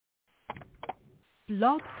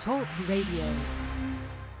Blog Talk Radio.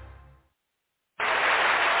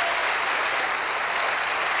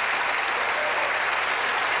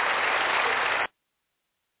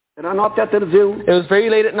 Era noaptea târziu. It was very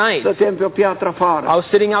late at night. Stăteam pe o piatră afară. I was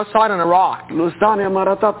sitting outside on a rock. Lui Stan i-am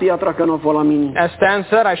arătat piatra că nu a fost la mine. As Stan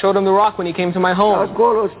said, I showed him the rock when he came to my home.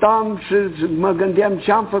 Acolo stam și mă gândeam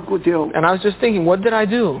ce am făcut eu. And I was just thinking, what did I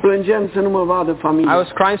do? Plângeam să nu mă vadă familia. I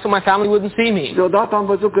was crying so my family wouldn't see me. Deodată am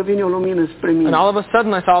văzut că vine o lumină spre mine. And all of a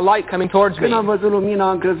sudden I saw a light coming towards me. Când am văzut lumina,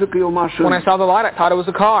 am crezut că e o mașină. When I saw the light, I thought it was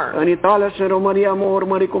a car. În Italia și în România mă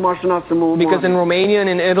urmări cu mașina să mă omoare. Because in Romania and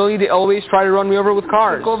in Italy, they always try to run me over with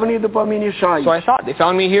cars. Că au venit după mine și aici. So I thought they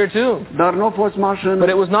found me here too. Dar nu a fost mașină. But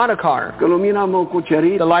it was not a car. Că lumina m-a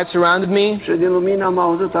cucerit. The light surrounded me. Și din lumina am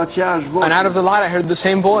auzit aceeași voce. And out of the light, I heard the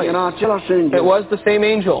same voice. Era același înger. It was the same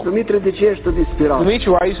angel. Dumitru, de ce ești tu disperat? Dimitri,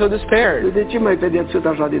 why are you so despaired? De ce m-ai pedepsit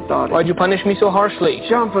așa de tare? Why did you punish me so harshly?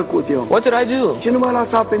 Ce am făcut eu? What did I do? Ce nu m-ai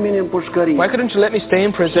lăsat pe mine în pușcărie? Why couldn't you let me stay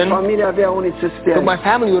in prison? Familia avea unii să stea. But my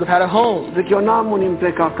family would have had a home. Zic, eu n-am unii îmi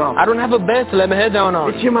pleca cap. I don't have a bed to let my head down De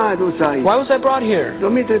on. ce m-ai adus aici? Why was I brought here?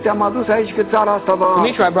 Dumitru, te-am adus aici că țara asta va...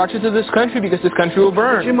 Dimitri, I brought you to this country because this country will De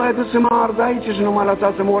ce burn. m-ai adus să mă ard aici și nu m-ai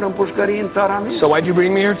lăsat să mor în pușcărie în țara mea? So why'd you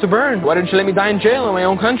bring me here to burn? Why didn't you let me die in jail in my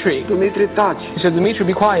own country? Dumitru, taci. He said, Dimitri,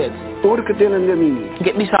 be quiet. Urcă-te lângă mine.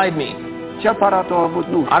 Get beside me. Ce aparat a avut?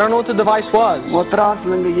 Nu. I don't know what the device was, M-a tras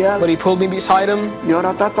lângă el. but he pulled me beside him Mi-a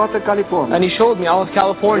arătat toată California. and he showed me all of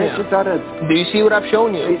California. Ce-ți arăt? Do you see what I've shown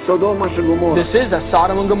you? E Sodoma și Gomora. This is that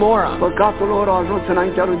Sodom and Gomorrah. Păcatul lor a ajuns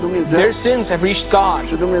înaintea lui Dumnezeu. Their sins have reached God,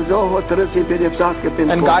 Și Dumnezeu a hotărât să-i pedepsească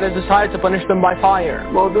pentru and God has decided to punish them by fire.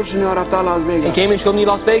 M-au dus și ne-au arătat Las He Vegas. came and showed me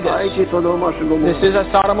Las Vegas. Aici e Sodoma și Gomora. This is that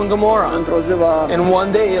Sodom and Gomorrah. Într-o zi va... And one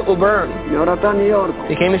day it will burn. Ne-au arătat New York.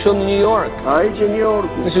 He came and showed me New York. Aici e New York.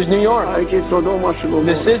 This is New York. Aici e Sodoma și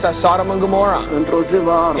Gomora. This is that Sodom and Gomorrah. Într-o zi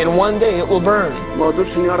va arde. And one day it will burn. M-au dus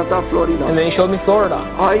și ne-au arătat Florida. And then he showed me Florida.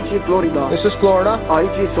 Aici e Florida. This is Florida.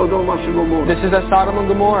 Aici e Sodoma și Gomora. This is that Sodom and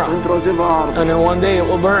Gomorrah. Într-o zi va arde. And then one day it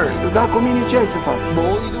will burn. Dar cu mine ce ai să faci? But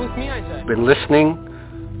what will you do with me, I said. Been listening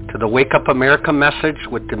to the Wake Up America message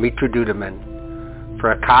with Dimitri Duduman. For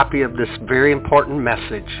a copy of this very important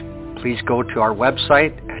message, please go to our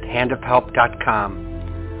website at handofhelp.com.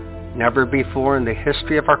 Never before in the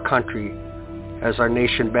history of our country has our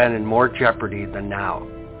nation been in more jeopardy than now.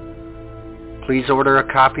 Please order a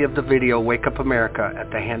copy of the video Wake Up America at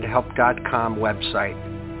the handofhelp.com website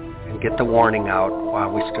and get the warning out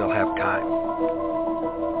while we still have time.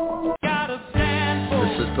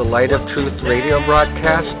 This is the Light of Truth radio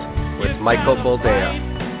broadcast with Michael Boldea.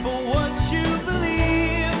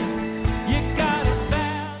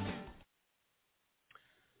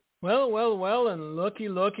 Well, and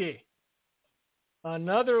looky.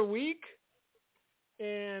 Another week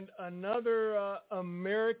and another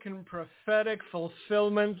American prophetic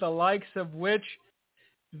fulfillment, the likes of which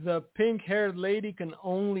the pink-haired lady can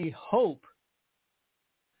only hope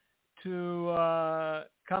to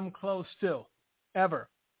come close to, ever.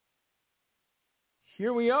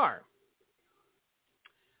 Here we are.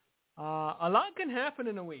 A lot can happen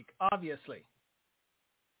in a week, obviously.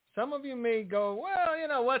 Some of you may go,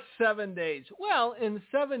 well, what's 7 days? Well, in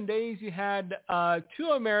 7 days you had 2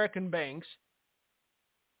 American banks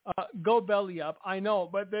go belly up. I know,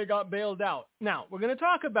 but they got bailed out. Now, we're going to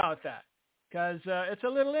talk about that because it's a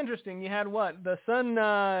little interesting. You had what? The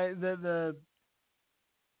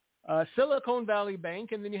Silicon Valley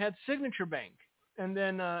Bank, and then you had Signature Bank. And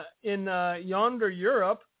then in yonder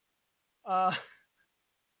Europe,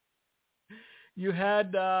 you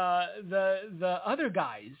had the other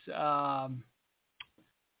guys,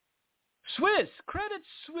 Swiss, Credit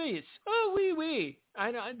Suisse. Oh, oui.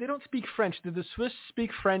 I know they don't speak French. Do the Swiss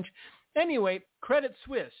speak French? Anyway, Credit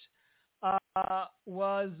Suisse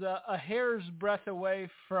was a hair's breadth away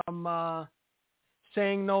from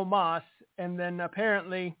saying no mas, and then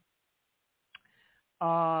apparently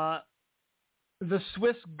the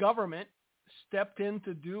Swiss government stepped in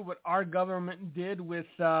to do what our government did with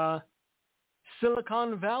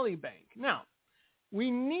Silicon Valley Bank. Now, we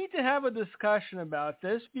need to have a discussion about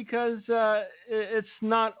this because it's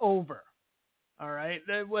not over. All right?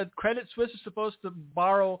 What Credit Suisse is supposed to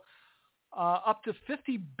borrow up to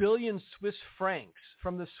 50 billion Swiss francs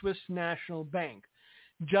from the Swiss National Bank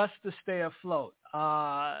just to stay afloat.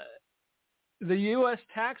 The U.S.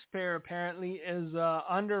 taxpayer apparently is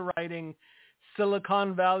underwriting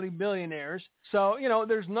Silicon Valley billionaires. So,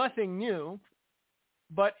 there's nothing new.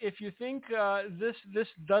 But if you think this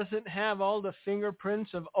doesn't have all the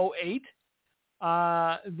fingerprints of 2008,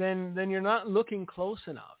 then you're not looking close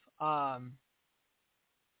enough.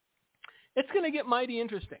 It's going to get mighty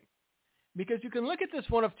interesting because you can look at this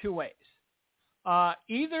one of two ways. That's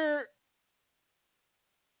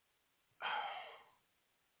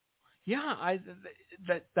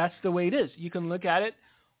the way it is. You can look at it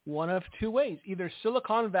one of two ways. Either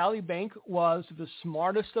Silicon Valley Bank was the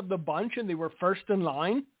smartest of the bunch and they were first in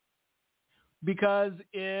line, because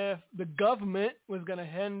if the government was going to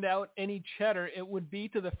hand out any cheddar, it would be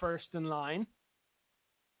to the first in line.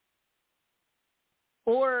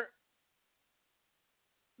 Or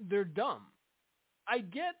they're dumb. I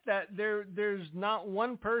get that there's not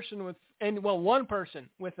one person with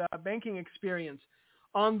banking experience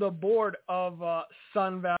on the board of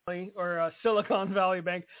Sun Valley or Silicon Valley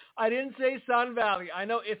Bank. I didn't say Sun Valley. I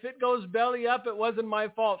know if it goes belly up, it wasn't my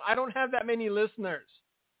fault. I don't have that many listeners.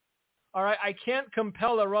 All right, I can't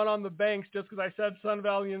compel a run on the banks just because I said Sun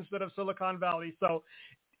Valley instead of Silicon Valley. So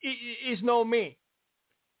it's no me.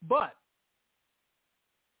 But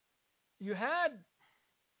you had,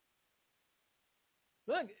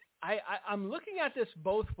 look, I'm looking at this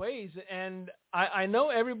both ways, and I know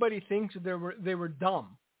everybody thinks they were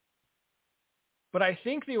dumb, but I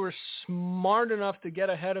think they were smart enough to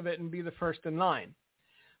get ahead of it and be the first in line,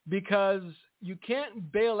 because you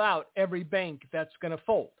can't bail out every bank that's going to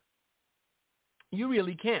fold. You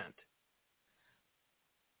really can't.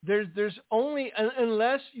 There's only,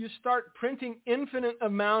 unless you start printing infinite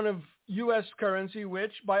amount of U.S. currency,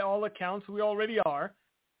 which by all accounts we already are.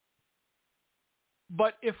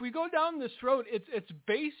 But if we go down this road, it's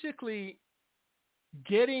basically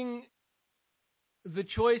getting the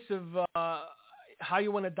choice of how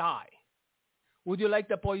you want to die. Would you like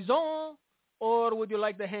the poison or would you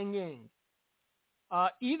like the hanging?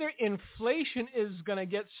 Either inflation is going to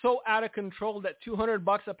get so out of control that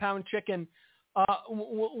 $200 a pound chicken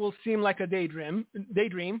will seem like a daydream,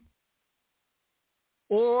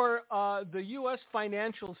 or the U.S.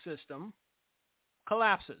 financial system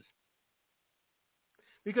collapses.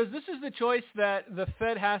 Because this is the choice that the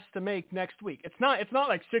Fed has to make next week. It's not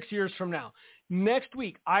like 6 years from now. Next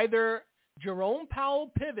week, either Jerome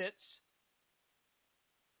Powell pivots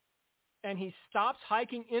and he stops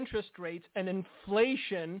hiking interest rates and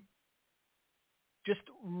inflation just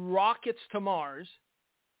rockets to Mars,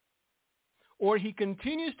 or he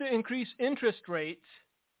continues to increase interest rates,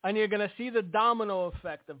 and you're going to see the domino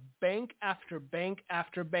effect of bank after bank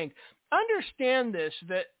after bank. Understand this,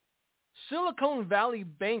 that Silicon Valley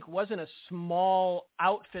Bank wasn't a small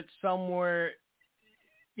outfit somewhere,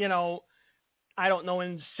 I don't know,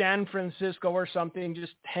 in San Francisco or something,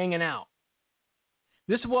 just hanging out.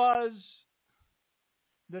 This was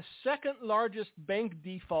the second largest bank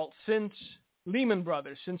default since Lehman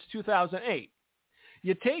Brothers, since 2008.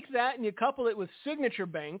 You take that and you couple it with Signature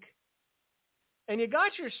Bank, and you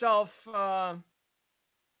got yourself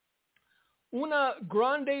una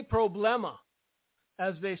grande problema,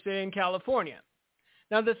 as they say in California.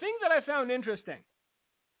 Now, the thing that I found interesting,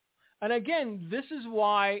 and again, this is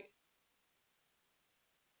why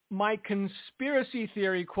my conspiracy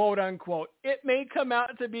theory, quote unquote, it may come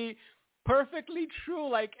out to be perfectly true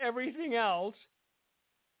like everything else,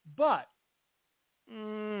 but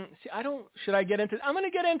should I get into it? I'm going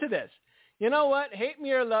to get into this. You know what? Hate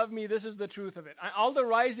me or love me, this is the truth of it. All the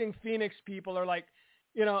Rising Phoenix people are like,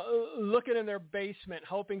 looking in their basement,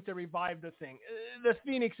 hoping to revive the thing. The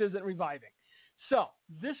Phoenix isn't reviving. So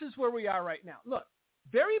this is where we are right now. Look,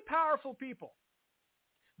 very powerful people,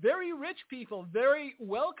 very rich people, very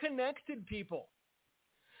well-connected people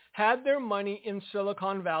had their money in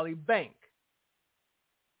Silicon Valley Bank.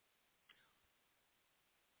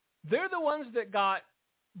 They're the ones that got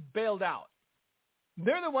bailed out.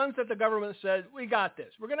 They're the ones that the government said, we got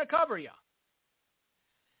this. We're going to cover you.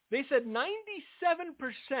 They said 97%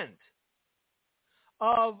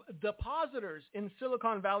 of depositors in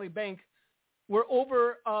Silicon Valley Bank were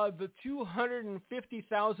over the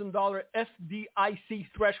 $250,000 FDIC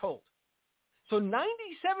threshold. So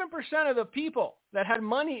 97% of the people that had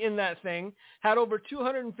money in that thing had over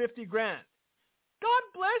 250 grand. God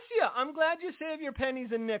bless you. I'm glad you save your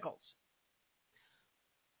pennies and nickels.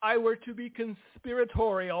 I were to be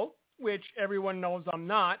conspiratorial, which everyone knows I'm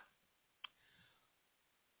not.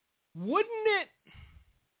 Wouldn't it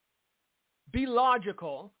be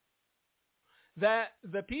logical that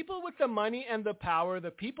the people with the money and the power,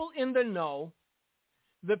 the people in the know,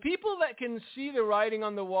 the people that can see the writing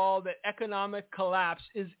on the wall that economic collapse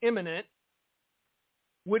is imminent,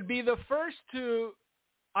 would be the first to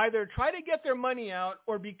either try to get their money out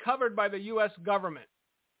or be covered by the U.S. government?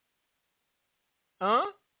 Huh?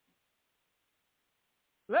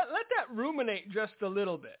 Let that ruminate just a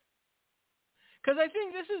little bit. Because I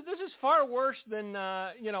think this is far worse than,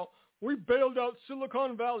 we bailed out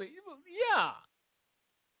Silicon Valley. Yeah.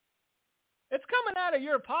 It's coming out of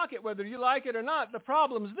your pocket whether you like it or not. The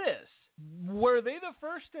problem's this. Were they the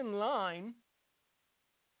first in line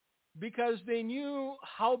because they knew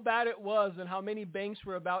how bad it was and how many banks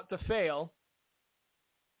were about to fail,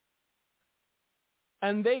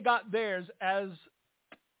 and they got theirs as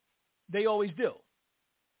they always do?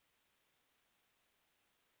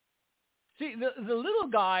 See, the little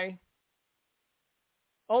guy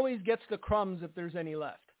always gets the crumbs if there's any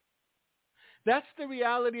left. That's the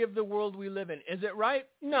reality of the world we live in. Is it right?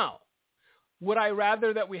 No. Would I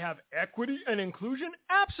rather that we have equity and inclusion?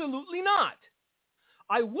 Absolutely not.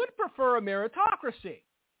 I would prefer a meritocracy.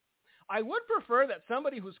 I would prefer that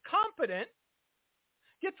somebody who's competent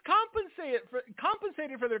gets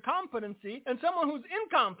compensated for their competency, and someone who's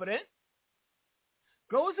incompetent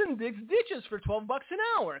goes and digs ditches for $12 an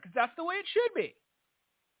hour, because that's the way it should be.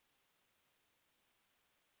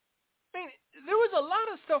 I mean, there was a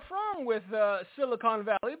lot of stuff wrong with Silicon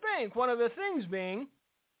Valley Bank. One of the things being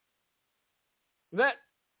that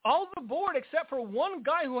all the board, except for one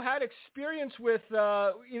guy who had experience with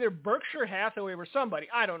either Berkshire Hathaway or somebody,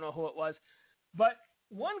 I don't know who it was, but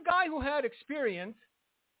one guy who had experience,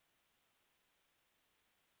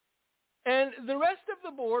 and the rest of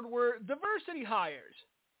the board were diversity hires.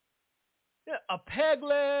 Yeah, a peg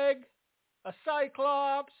leg, a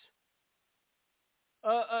cyclops,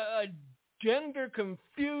 a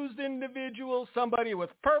gender-confused individual, somebody with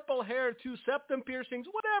purple hair, 2 septum piercings,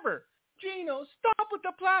 whatever. Gino, stop with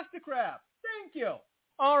the plastic wrap. Thank you.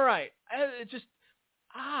 All right. It just,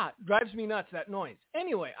 drives me nuts, that noise.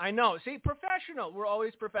 Anyway, I know. See, professional. We're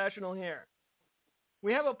always professional here.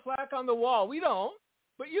 We have a plaque on the wall. We don't,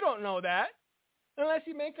 but you don't know that. Unless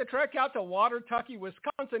you make the trek out to Watertucky,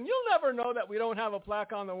 Wisconsin, you'll never know that we don't have a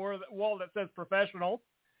plaque on the wall that says professional.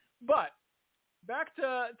 But back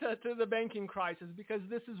to the banking crisis, because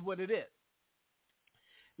this is what it is.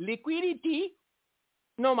 Liquidity,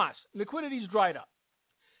 no mas. Liquidity's dried up.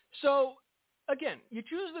 So, again, you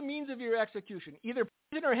choose the means of your execution, either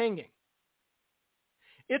prison or hanging.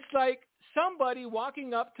 It's like somebody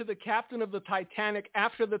walking up to the captain of the Titanic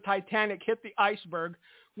after the Titanic hit the iceberg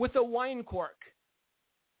with a wine cork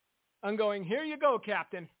and going, here you go,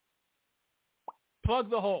 Captain. Plug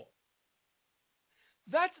the hole.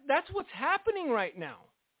 That's what's happening right now,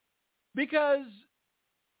 because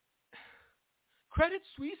Credit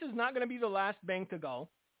Suisse is not going to be the last bank to go.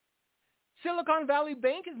 Silicon Valley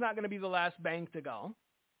Bank is not going to be the last bank to go.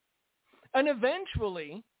 And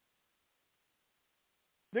eventually,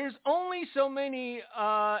 there's only so many,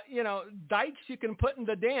 dikes you can put in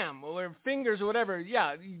the dam, or fingers or whatever.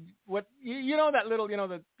 Yeah, that little,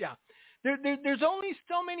 There's only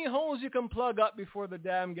so many holes you can plug up before the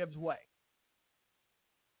dam gives way.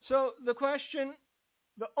 So the question,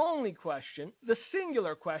 the only question, the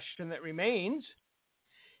singular question that remains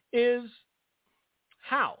is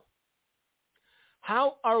how?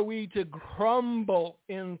 How are we to crumble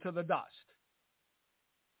into the dust?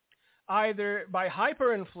 Either by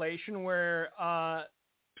hyperinflation, where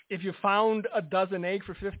if you found a dozen eggs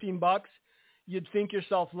for $15, you'd think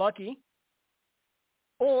yourself lucky,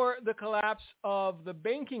 or the collapse of the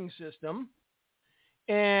banking system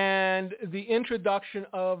and the introduction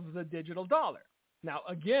of the digital dollar. Now,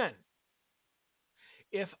 again,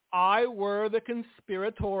 if I were the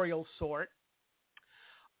conspiratorial sort,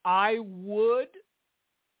 I would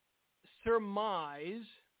surmise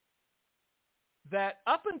that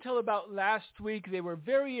up until about last week, they were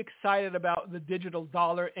very excited about the digital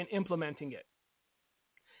dollar and implementing it.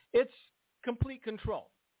 It's complete control.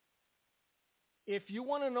 If you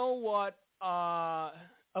want to know what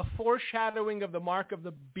a foreshadowing of the mark of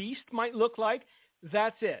the beast might look like,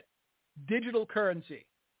 that's it. Digital currency.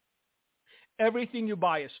 Everything you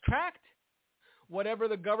buy is tracked. Whatever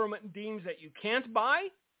the government deems that you can't buy,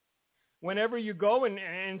 whenever you go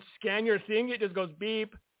and scan your thing, it just goes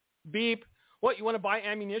beep, beep. What, you want to buy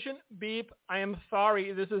ammunition? Beep. I am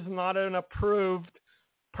sorry, this is not an approved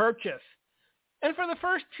purchase. And for the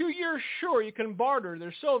first 2 years, sure, you can barter.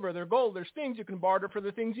 There's silver, there's gold, there's things you can barter for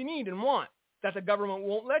the things you need and want that the government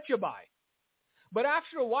won't let you buy. But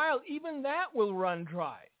after a while, even that will run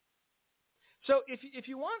dry. So if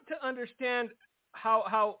you want to understand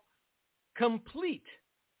how complete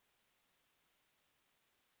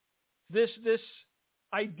this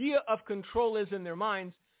idea of control is in their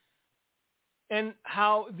minds, and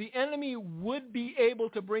how the enemy would be able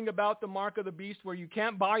to bring about the mark of the beast where you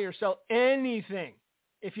can't buy or sell anything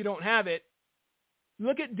if you don't have it,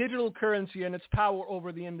 look at digital currency and its power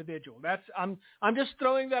over the individual. I'm just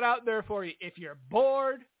throwing that out there for you. If you're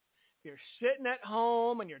bored, if you're sitting at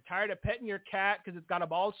home and you're tired of petting your cat because it's got a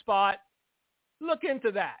bald spot, look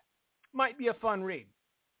into that. Might be a fun read.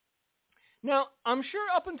 Now, I'm sure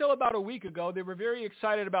up until about a week ago, they were very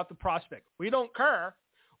excited about the prospect. We don't care.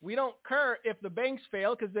 We don't care if the banks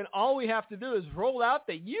fail, because then all we have to do is roll out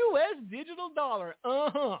the U.S. digital dollar.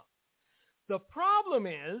 The problem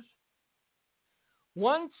is,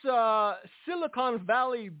 once Silicon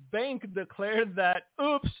Valley Bank declared that,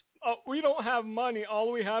 we don't have money,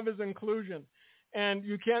 all we have is inclusion. And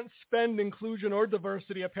you can't spend inclusion or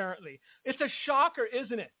diversity, apparently. It's a shocker,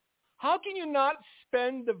 isn't it? How can you not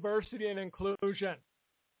spend diversity and inclusion?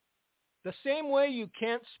 The same way you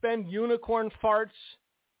can't spend unicorn farts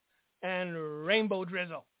and rainbow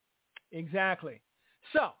drizzle. Exactly.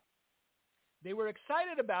 So, they were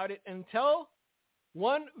excited about it until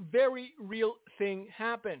one very real thing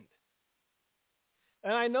happened.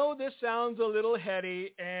 And I know this sounds a little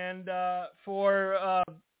heady, and for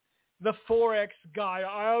the Forex guy,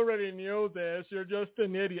 I already knew this, you're just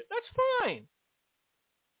an idiot. That's fine.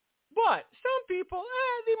 But some people,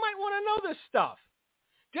 they might want to know this stuff.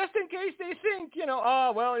 Just in case they think,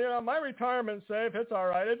 my retirement's safe, it's all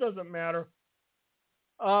right, it doesn't matter.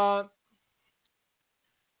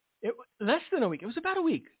 Less than a week. It was about a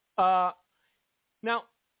week. Now,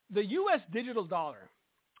 the U.S. digital dollar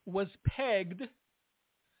was pegged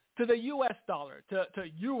to the U.S. dollar, to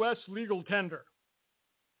U.S. legal tender.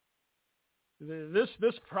 This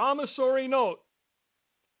promissory note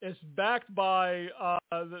is backed by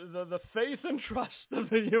the faith and trust of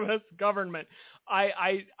the U.S. government.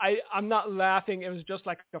 I'm not laughing. It was just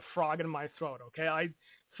like a frog in my throat, okay?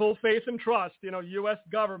 Full faith and trust, U.S.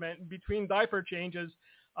 government. Between diaper changes,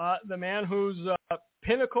 the man whose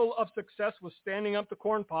pinnacle of success was standing up to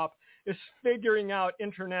Corn Pop is figuring out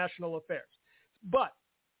international affairs. But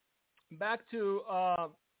back to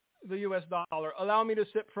the U.S. dollar. Allow me to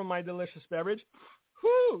sip from my delicious beverage.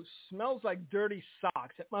 Whew, smells like dirty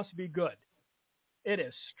socks. It must be good. It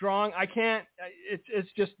is strong. I can't,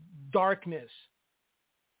 it's just darkness.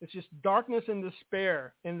 It's just darkness and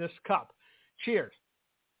despair in this cup. Cheers.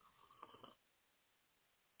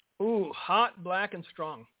 Ooh, hot, black, and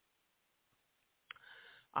strong.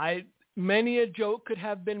 Many a joke could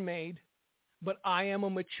have been made, but I am a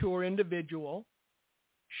mature individual.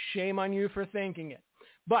 Shame on you for thinking it.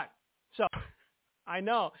 But, so, I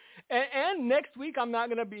know. And next week, I'm not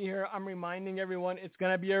going to be here. I'm reminding everyone it's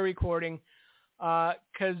going to be a recording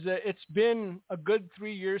because it's been a good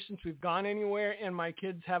 3 years since we've gone anywhere, and my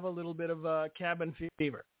kids have a little bit of cabin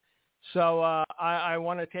fever. So I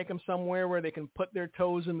want to take them somewhere where they can put their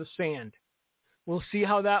toes in the sand. We'll see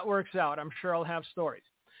how that works out. I'm sure I'll have stories.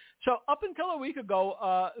 So up until a week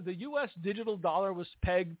ago, the U.S. digital dollar was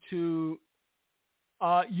pegged to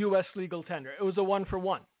U.S. legal tender. It was a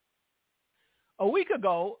 1-for-1. A week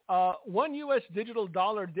ago, one U.S. digital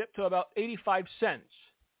dollar dipped to about 85 cents.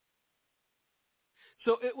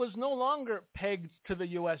 So it was no longer pegged to the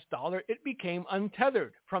U.S. dollar. It became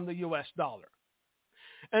untethered from the U.S. dollar.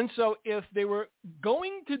 And so if they were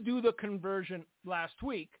going to do the conversion last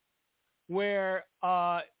week, where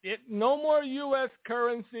no more U.S.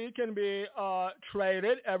 currency can be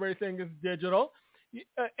traded, everything is digital,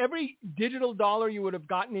 every digital dollar you would have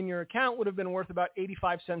gotten in your account would have been worth about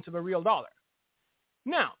 85 cents of a real dollar.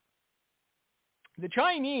 Now, the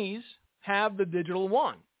Chinese have the digital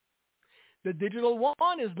yuan. The digital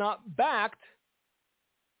yuan is not backed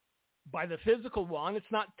by the physical yuan.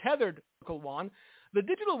 It's not tethered to the physical yuan. The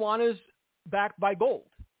digital yuan is backed by gold.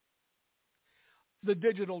 The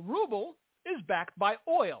digital ruble is backed by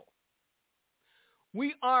oil.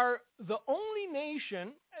 We are the only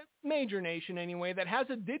nation, major nation anyway, that has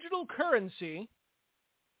a digital currency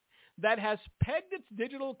that has pegged its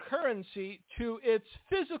digital currency to its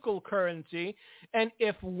physical currency. And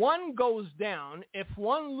if one goes down, if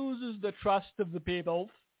one loses the trust of the people,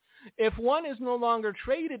 if one is no longer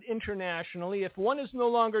traded internationally, if one is no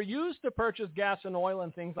longer used to purchase gas and oil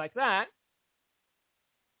and things like that,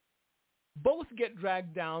 both get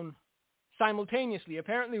dragged down simultaneously.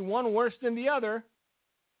 Apparently one worse than the other,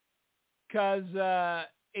 because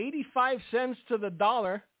 85 cents to the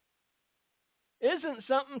dollar isn't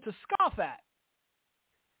something to scoff at.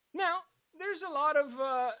 Now, there's a lot of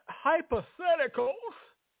hypotheticals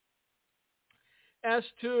as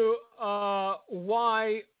to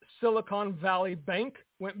why Silicon Valley Bank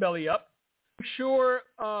went belly up. I'm sure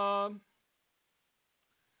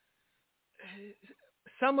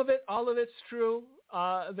some of it, all of it's true.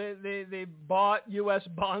 They bought U.S.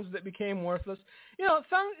 bonds that became worthless.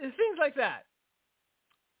 Some things like that.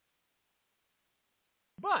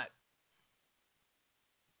 But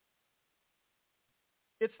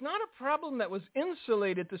it's not a problem that was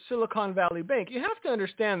insulated to Silicon Valley Bank. You have to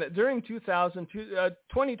understand that during 2020,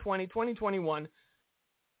 2021,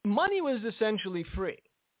 money was essentially free.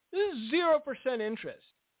 This is 0% interest.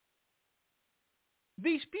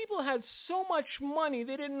 These people had so much money,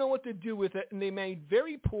 they didn't know what to do with it, and they made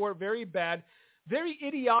very poor, very bad, very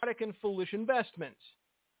idiotic and foolish investments.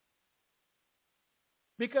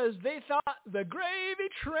 Because they thought the gravy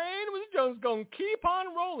train was just going to keep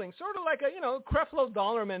on rolling, sort of like a, Creflo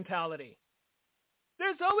Dollar mentality.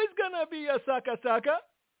 There's always going to be a sucker.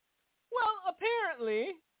 Well, apparently,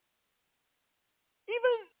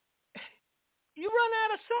 even you run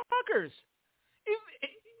out of suckers.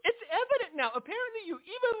 It's evident now. Apparently, you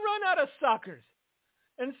even run out of suckers.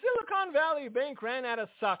 And Silicon Valley Bank ran out of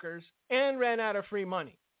suckers and ran out of free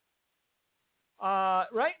money.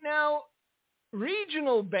 Right now,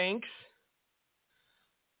 regional banks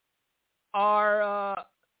are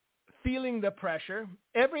feeling the pressure.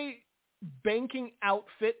 Every banking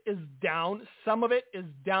outfit is down. Some of it is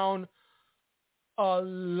down a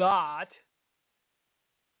lot.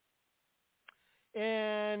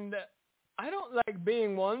 And I don't like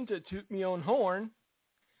being one to toot my own horn,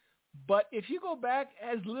 but if you go back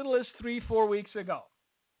as little as 3-4 weeks ago,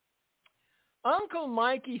 Uncle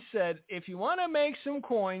Mikey said, if you want to make some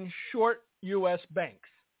coin, short U.S. banks.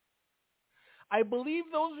 I believe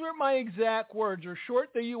those were my exact words, or short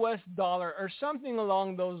the U.S. dollar, or something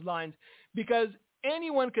along those lines, because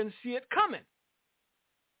anyone can see it coming.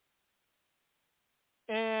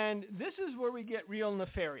 And this is where we get real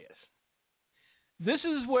nefarious. This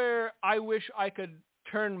is where I wish I could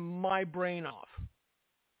turn my brain off,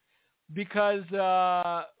 because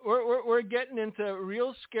we're getting into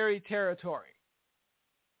real scary territory.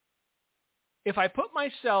 If I put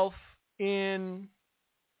myself in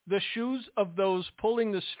the shoes of those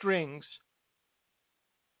pulling the strings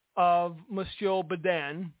of Monsieur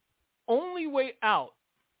Biden, only way out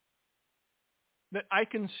that I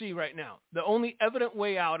can see right now, the only evident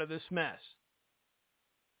way out of this mess,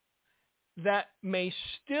 that may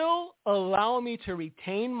still allow me to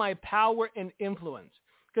retain my power and influence.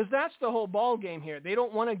 Because that's the whole ball game here. They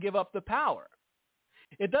don't want to give up the power.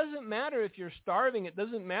 It doesn't matter if you're starving. It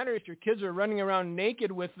doesn't matter if your kids are running around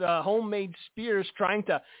naked with homemade spears trying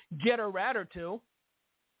to get a rat or two.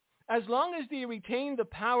 As long as they retain the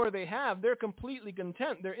power they have, they're completely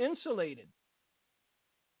content. They're insulated.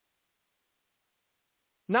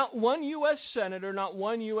 Not one U.S. senator, not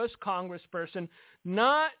one U.S. congressperson,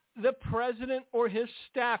 not the president or his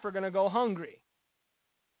staff are going to go hungry.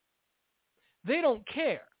 They don't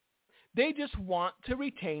care. They just want to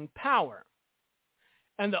retain power.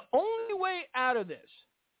 And the only way out of this,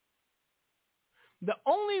 the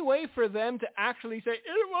only way for them to actually say,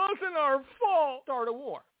 it wasn't our fault, start a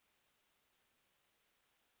war.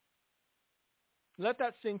 Let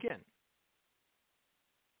that sink in.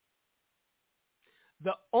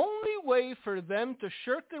 The only way for them to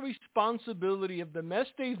shirk the responsibility of the mess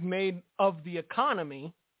they've made of the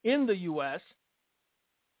economy in the U.S.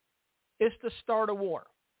 is to start a war.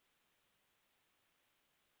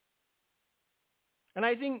 And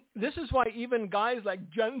I think this is why even guys like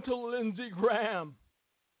Gentle Lindsey Graham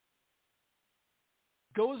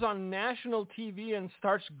goes on national TV and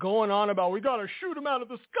starts going on about, we got to shoot him out of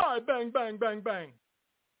the sky, bang, bang, bang, bang.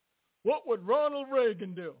 What would Ronald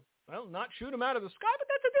Reagan do? Well, not shoot him out of the sky, but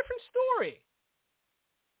that's a different story.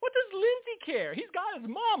 What does Lindsey care? He's got his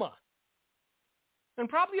mama. And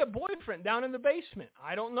probably a boyfriend down in the basement.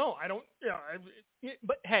 I don't know.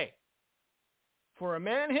 But hey, for a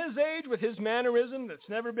man his age with his mannerism that's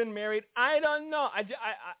never been married, I don't know.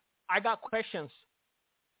 I got questions.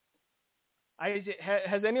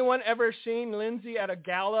 Has anyone ever seen Lindsey at a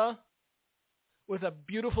gala with a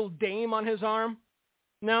beautiful dame on his arm?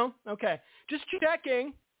 No? Okay. Just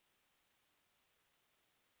checking.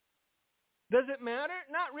 Does it matter?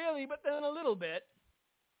 Not really, but then a little bit.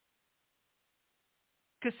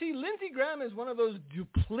 Because, see, Lindsey Graham is one of those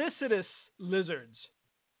duplicitous lizards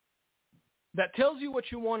that tells you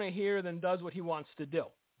what you want to hear, then does what he wants to do.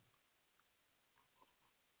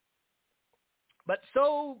 But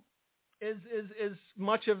so is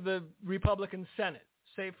much of the Republican Senate,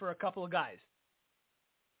 save for a couple of guys.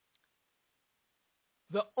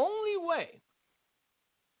 The only way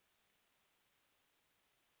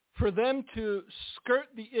for them to skirt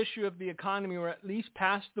the issue of the economy, or at least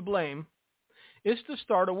pass the blame, is to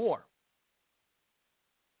start a war.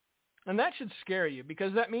 And that should scare you,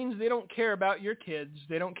 because that means they don't care about your kids.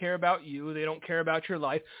 They don't care about you. They don't care about your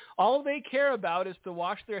life. All they care about is to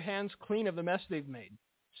wash their hands clean of the mess they've made.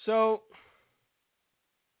 So,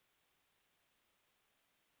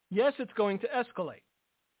 yes, it's going to escalate.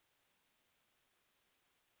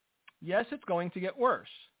 Yes, it's going to get worse.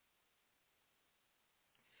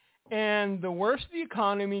 And the worse the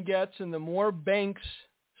economy gets and the more banks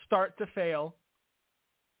start to fail,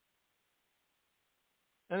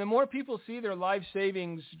 and the more people see their life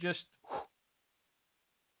savings just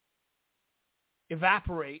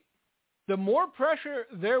evaporate, the more pressure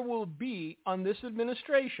there will be on this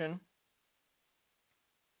administration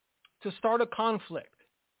to start a conflict.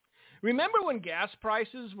 Remember when gas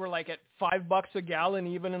prices were like at $5 a gallon,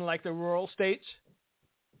 even in like the rural states?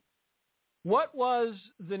 What was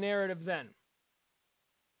the narrative then?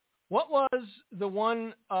 What was the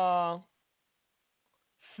one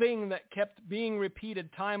thing that kept being repeated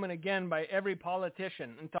time and again by every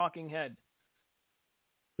politician and talking head?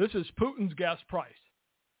 This is Putin's gas price.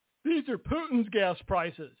 These are Putin's gas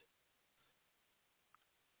prices.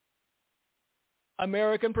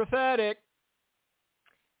 American prophetic.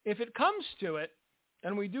 If it comes to it,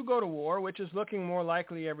 and we do go to war, which is looking more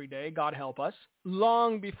likely every day, God help us,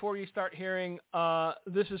 long before you start hearing,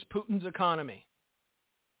 this is Putin's economy.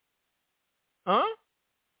 Huh?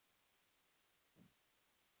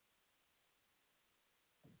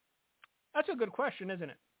 That's a good question, isn't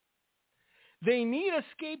it? They need a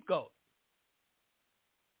scapegoat.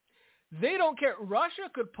 They don't care. Russia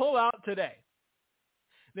could pull out today.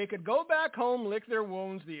 They could go back home, lick their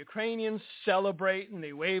wounds. The Ukrainians celebrate and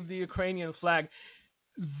they wave the Ukrainian flag.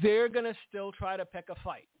 They're going to still try to pick a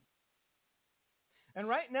fight. And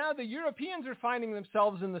right now, the Europeans are finding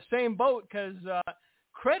themselves in the same boat because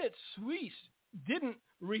Credit Suisse didn't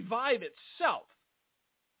revive itself.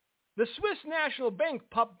 The Swiss National Bank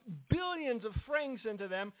pumped billions of francs into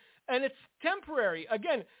them, and it's temporary.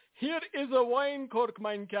 Again, here is a wine cork,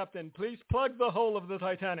 mein Captain. Please plug the hull of the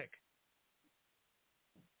Titanic.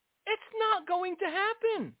 It's not going to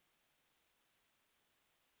happen.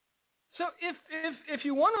 So if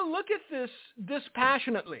you want to look at this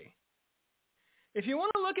dispassionately, if you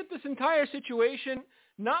want to look at this entire situation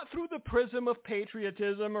not through the prism of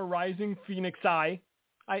patriotism or rising phoenix eye,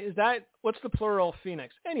 what's the plural of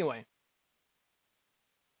phoenix? Anyway,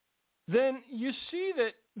 then you see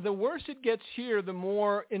that the worse it gets here, the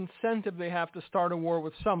more incentive they have to start a war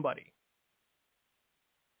with somebody.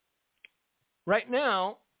 Right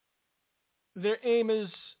now, their aim is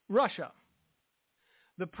Russia.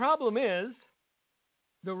 The problem is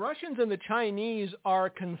the Russians and the Chinese are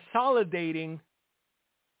consolidating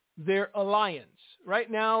their alliance.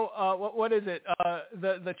 Right now, what is it?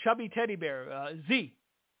 The chubby teddy bear, Z.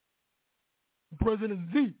 President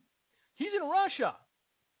Z. He's in Russia.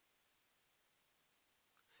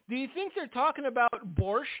 Do you think they're talking about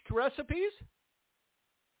borscht recipes?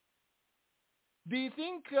 Do you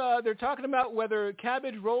think they're talking about whether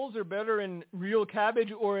cabbage rolls are better in real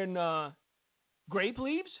cabbage or in grape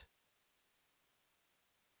leaves?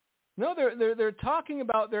 No, they're talking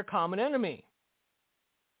about their common enemy.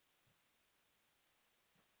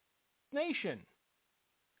 Nation.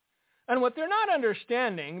 And what they're not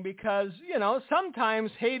understanding, because,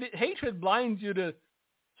 sometimes hatred blinds you to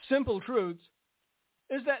simple truths,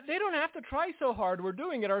 is that they don't have to try so hard. We're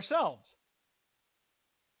doing it ourselves.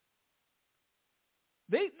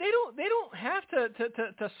 They don't have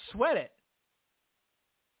to sweat it.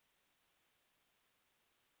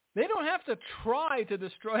 They don't have to try to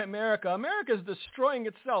destroy America. America is destroying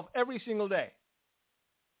itself every single day.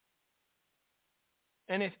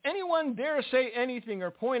 And if anyone dare say anything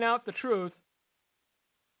or point out the truth,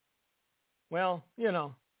 well,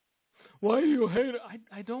 why do you hate it?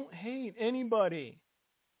 I don't hate anybody.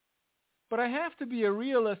 But I have to be a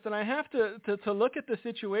realist, and I have to look at the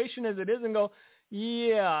situation as it is and go,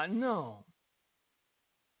 yeah, no,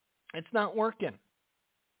 it's not working.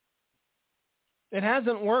 It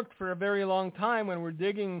hasn't worked for a very long time when we're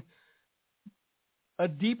digging a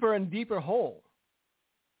deeper and deeper hole.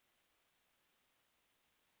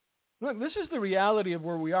 Look, this is the reality of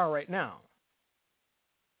where we are right now.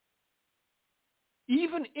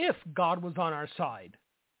 Even if God was on our side,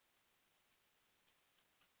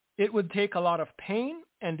 it would take a lot of pain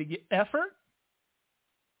and effort.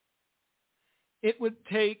 It would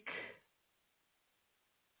take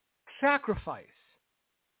sacrifice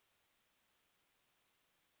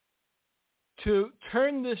to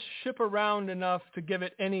turn this ship around enough to give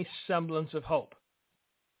it any semblance of hope.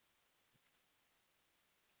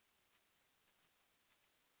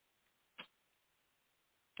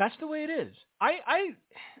 That's the way it is. I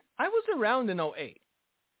was around in 2008.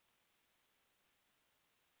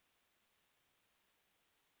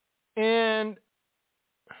 And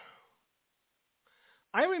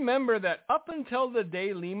I remember that up until the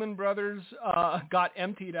day Lehman Brothers got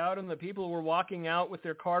emptied out and the people were walking out with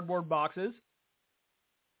their cardboard boxes,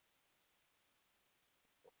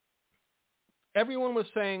 everyone was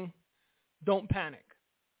saying, don't panic.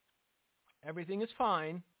 Everything is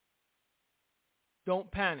fine. Don't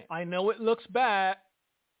panic. I know it looks bad.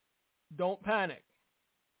 Don't panic.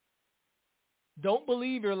 Don't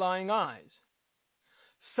believe your lying eyes.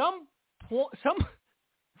 I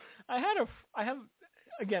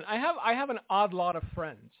have an odd lot of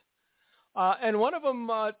friends. And one of them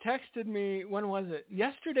texted me, when was it?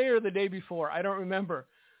 Yesterday or the day before? I don't remember.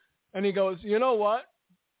 And he goes, you know what?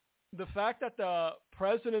 The fact that the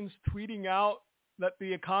president's tweeting out that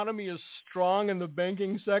the economy is strong and the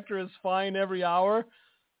banking sector is fine every hour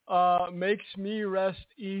makes me rest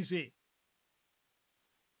easy.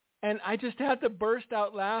 And I just had to burst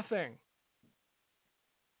out laughing.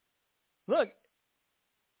 Look,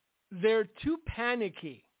 they're too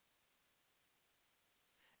panicky.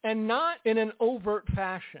 And not in an overt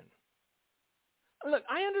fashion. Look,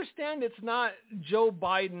 I understand it's not Joe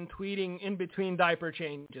Biden tweeting in between diaper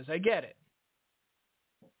changes. I get it.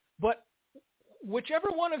 But whichever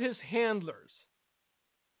one of his handlers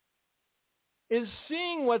is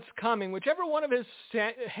seeing what's coming, whichever one of his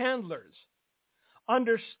handlers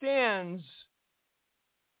understands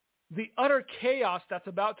the utter chaos that's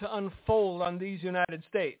about to unfold on these United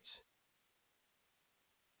States,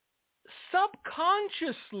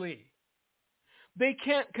 subconsciously, they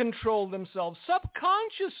can't control themselves.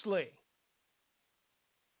 Subconsciously,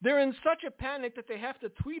 they're in such a panic that they have to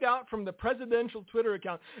tweet out from the presidential Twitter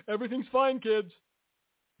account, everything's fine, kids.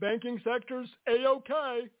 Banking sector's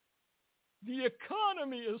A-okay. The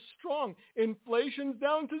economy is strong. Inflation's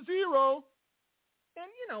down to zero. And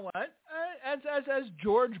you know what? As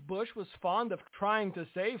George Bush was fond of trying to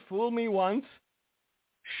say, fool me once,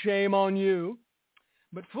 shame on you.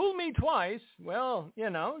 But fool me twice, well, you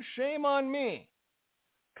know, shame on me.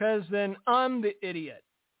 Because then I'm the idiot.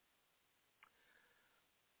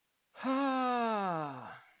 And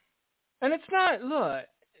it's not, look,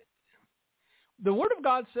 the Word of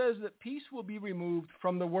God says that peace will be removed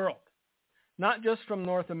from the world, not just from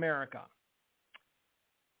North America.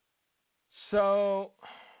 So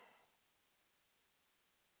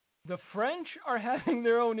the French are having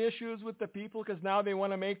their own issues with the people because now they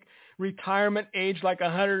want to make retirement age like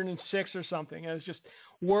 106 or something. And it's just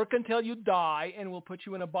work until you die and we'll put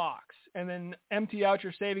you in a box and then empty out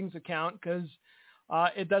your savings account because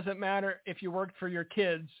it doesn't matter if you worked for your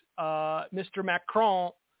kids. Mr.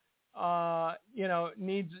 Macron,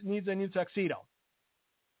 needs a new tuxedo.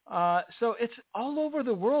 So it's all over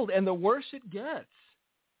the world, and the worse it gets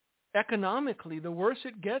economically, the worse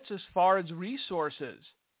it gets as far as resources.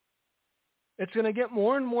 It's going to get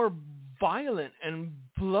more and more violent and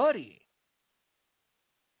bloody.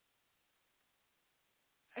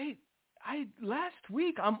 Last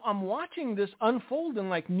week I'm watching this unfold in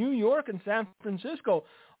like New York and San Francisco.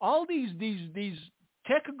 All these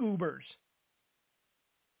tech goobers,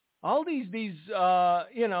 all these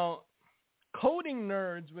coding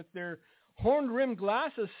nerds with their horn-rimmed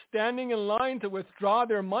glasses standing in line to withdraw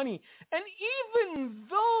their money, and even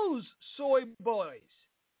those soy boys.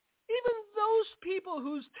 Even those people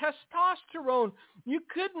whose testosterone you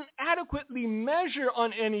couldn't adequately measure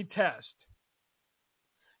on any test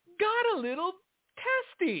got a little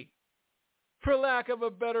testy, for lack of a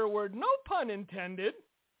better word. No pun intended.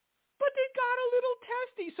 But they got a little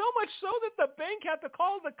testy, so much so that the bank had to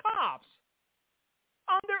call the cops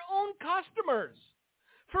on their own customers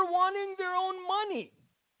for wanting their own money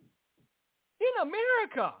in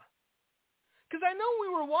America. Because I know we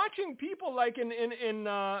were watching people like in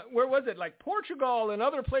where was it, like Portugal and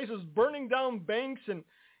other places burning down banks and,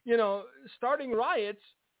 starting riots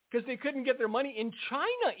because they couldn't get their money. In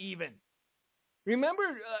China even. Remember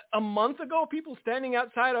a month ago, people standing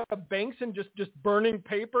outside of banks and just burning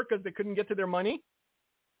paper because they couldn't get to their money?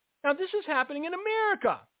 Now this is happening in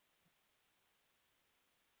America.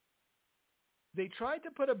 They tried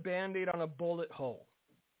to put a Band-Aid on a bullet hole.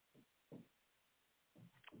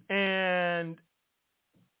 And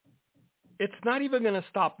it's not even going to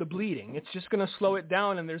stop the bleeding. It's just going to slow it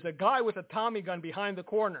down. And there's a guy with a Tommy gun behind the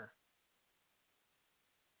corner.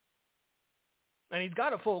 And he's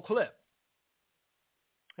got a full clip.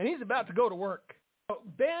 And he's about to go to work.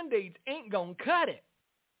 Band-Aids ain't going to cut it.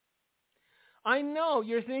 I know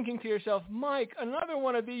you're thinking to yourself, Mike, another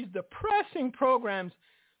one of these depressing programs.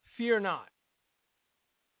 Fear not.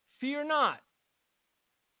 Fear not.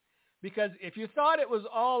 Because if you thought it was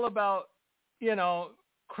all about,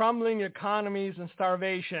 crumbling economies and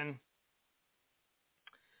starvation,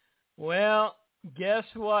 well, guess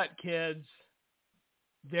what, kids?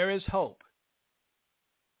 There is hope.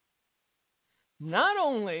 Not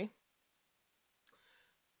only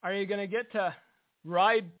are you going to get to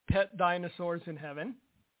ride pet dinosaurs in heaven,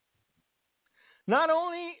 not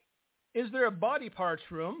only is there a body parts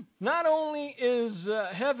room, not only is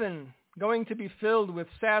heaven going to be filled with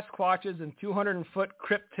Sasquatches and 200-foot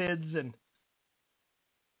cryptids and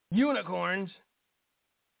unicorns,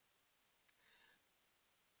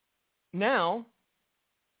 now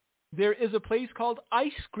there is a place called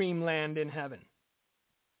Ice Cream Land in heaven.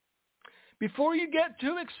 Before you get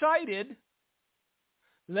too excited,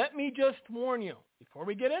 let me just warn you, before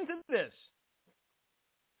we get into this,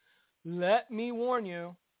 let me warn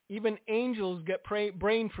you, even angels get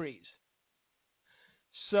brain freeze.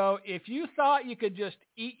 So if you thought you could just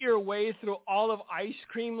eat your way through all of Ice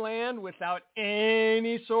Cream Land without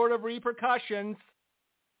any sort of repercussions,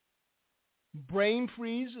 brain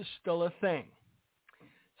freeze is still a thing.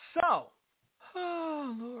 So,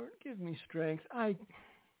 oh Lord, give me strength.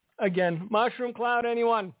 Again, mushroom cloud,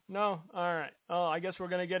 anyone? No? All right. Oh, I guess we're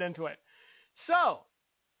going to get into it. So,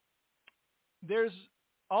 there's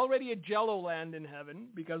already a Jello land in heaven,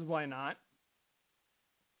 because why not?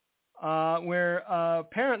 Where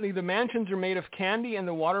apparently the mansions are made of candy and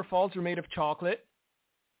the waterfalls are made of chocolate.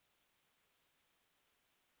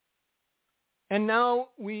 And now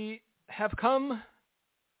we have come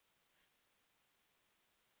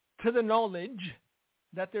to the knowledge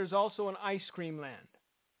that there's also an ice cream land.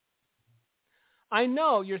 I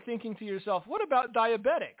know you're thinking to yourself, what about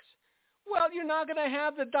diabetics? Well, you're not going to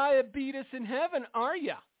have the diabetes in heaven, are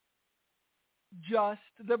you? Just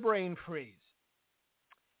the brain freeze.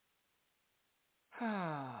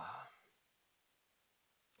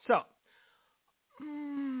 So,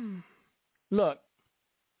 look,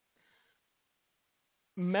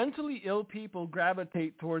 mentally ill people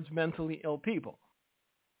gravitate towards mentally ill people.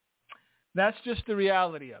 That's just the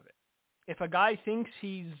reality of it. If a guy thinks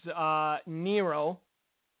he's Nero,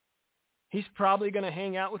 he's probably going to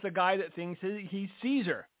hang out with a guy that thinks he's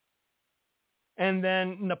Caesar. And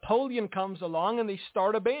then Napoleon comes along and they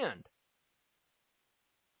start a band.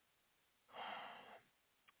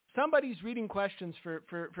 Somebody's reading questions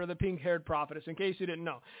for the pink-haired prophetess, in case you didn't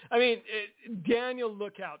know. I mean, Daniel,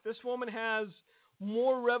 look out. This woman has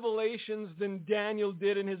more revelations than Daniel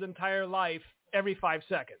did in his entire life every 5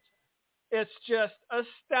 seconds. It's just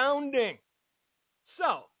astounding.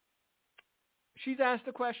 So, she's asked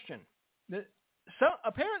a question. So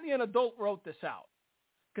apparently an adult wrote this out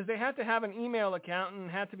because they had to have an email account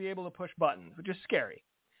and had to be able to push buttons, which is scary.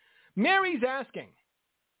 Mary's asking,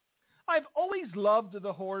 I've always loved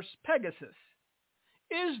the horse Pegasus.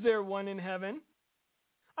 Is there one in heaven?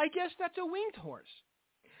 I guess that's a winged horse.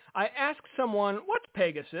 I asked someone, what's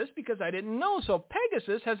Pegasus? Because I didn't know. So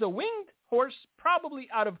Pegasus has a winged horse, probably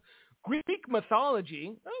out of Greek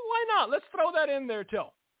mythology. Why not? Let's throw that in there too.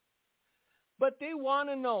 But they want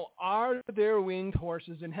to know, are there winged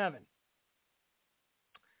horses in heaven?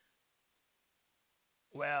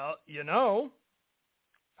 Well, you know,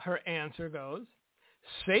 her answer goes,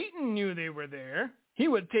 Satan knew they were there. He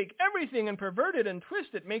would take everything and pervert it and twist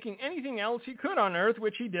it, making anything else he could on earth,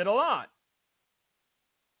 which he did a lot.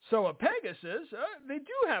 So a Pegasus, they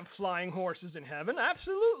do have flying horses in heaven.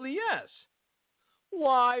 Absolutely, yes.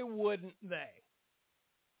 Why wouldn't they?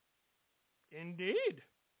 Indeed.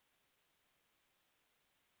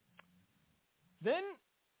 Then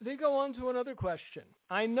they go on to another question.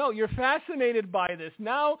 I know you're fascinated by this.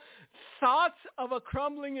 Now, thoughts of a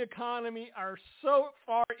crumbling economy are so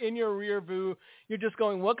far in your rear view, you're just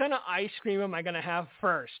going, what kind of ice cream am I going to have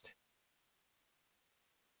first?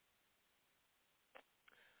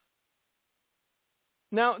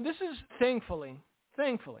 Now, this is thankfully,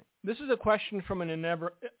 this is a question from an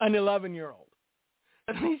 11-year-old.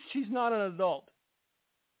 At least she's not an adult.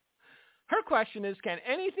 Her question is, can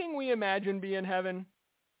anything we imagine be in heaven?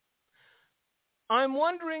 I'm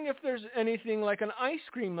wondering if there's anything like an ice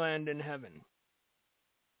cream land in heaven.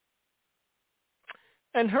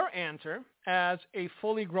 And her answer, as a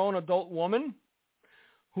fully grown adult woman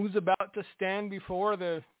who's about to stand before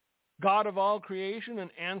the God of all creation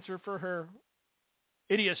and answer for her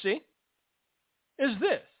idiocy, is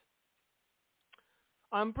this.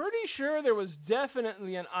 I'm pretty sure there was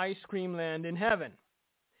definitely an ice cream land in heaven.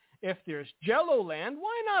 If there's Jello land,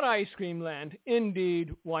 why not ice cream land?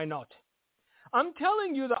 Indeed, why not? I'm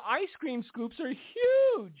telling you, the ice cream scoops are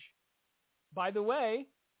huge. By the way,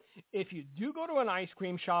 if you do go to an ice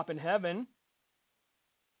cream shop in heaven,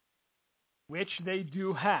 which they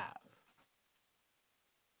do have,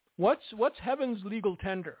 what's heaven's legal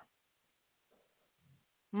tender?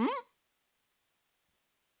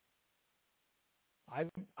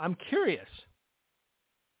 I'm curious.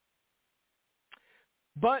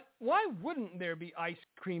 But why wouldn't there be ice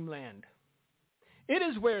cream land? It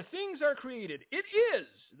is where things are created. It is.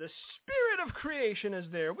 The spirit of creation is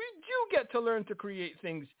there. We do get to learn to create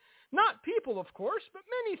things. Not people, of course, but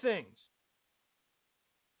many things.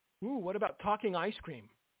 Ooh, what about talking ice cream?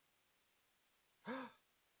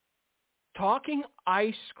 Talking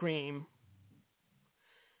ice cream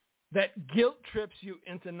that guilt trips you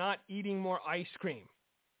into not eating more ice cream.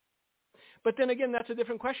 But then again, that's a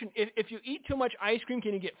different question. If you eat too much ice cream,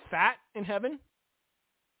 can you get fat in heaven?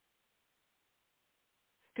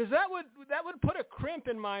 Because that would put a crimp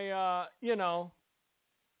in my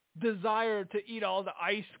desire to eat all the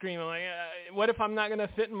ice cream. Like, what if I'm not going to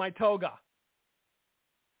fit in my toga?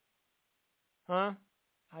 Huh?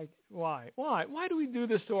 Why do we do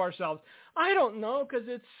this to ourselves? I don't know, because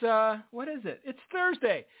it's, what is it? It's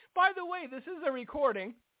Thursday. By the way, this is a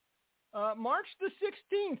recording. March the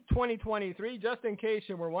 16th, 2023, just in case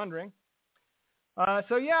you were wondering.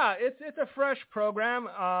 So yeah, it's a fresh program.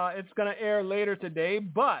 It's going to air later today,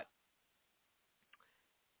 but,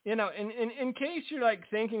 in case you're like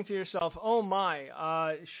thinking to yourself, oh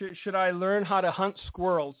my, should I learn how to hunt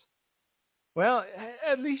squirrels? Well,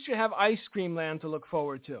 at least you have Ice Cream Land to look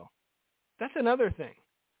forward to. That's another thing.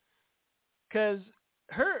 Because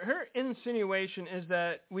her insinuation is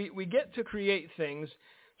that we get to create things.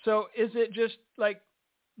 So is it just like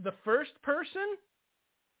the first person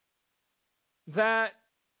that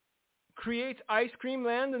creates Ice Cream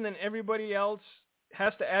Land and then everybody else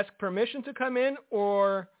has to ask permission to come in?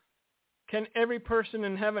 Or can every person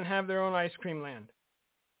in heaven have their own Ice Cream Land?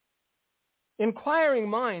 Inquiring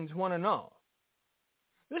minds want to know.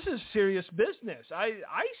 This is serious business.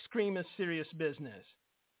 Ice cream is serious business.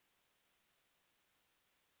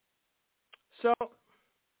 So,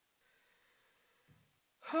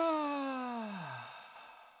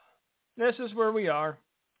 this is where we are.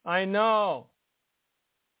 I know.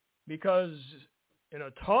 Because in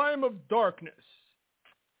a time of darkness,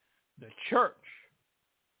 the church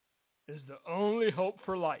is the only hope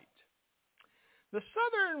for light. The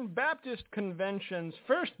Southern Baptist Convention's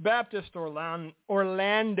First Baptist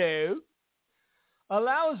Orlando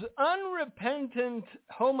allows unrepentant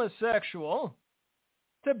homosexual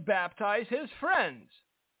to baptize his friends.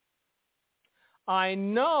 I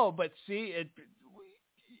know, but see,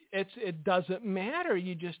 it doesn't matter.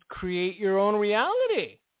 You just create your own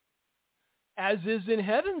reality. As is in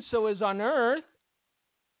heaven, so is on earth.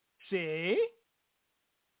 See?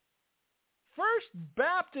 First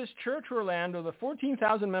Baptist Church Orlando, the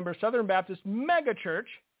 14,000-member Southern Baptist megachurch,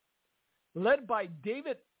 led by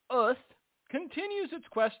David Uth, continues its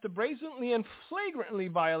quest to brazenly and flagrantly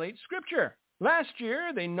violate Scripture. Last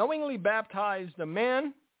year, they knowingly baptized a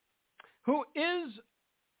man who is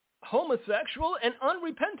homosexual and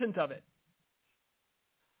unrepentant of it.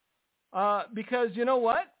 Because you know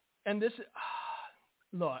what? And this,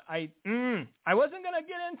 look, I wasn't going to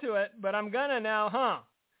get into it, but I'm going to now, huh?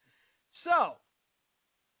 So,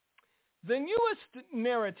 the newest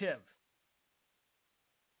narrative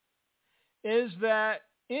is that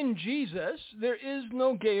in Jesus, there is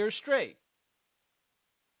no gay or straight.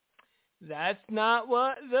 That's not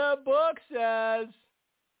what the book says.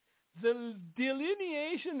 The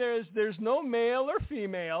delineation, there's no male or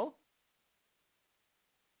female.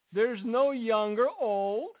 There's no young or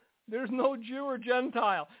old. There's no Jew or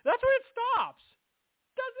Gentile. That's where it stops.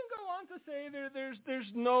 It doesn't go on to say there's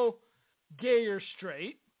no gay or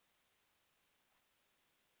straight.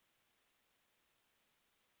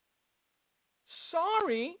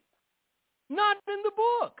 Sorry, not in the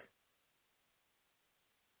book.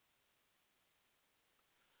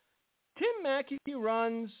 Tim Mackey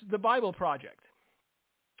runs the Bible Project,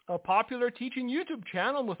 a popular teaching YouTube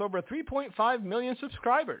channel with over 3.5 million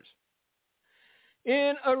subscribers.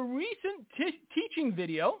 In a recent teaching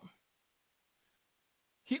video,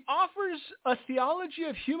 he offers a theology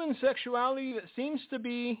of human sexuality that seems to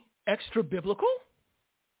be extra-biblical.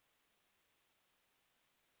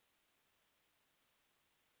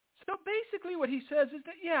 So basically what he says is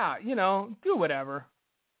that, do whatever.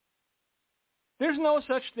 There's no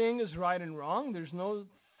such thing as right and wrong. There's no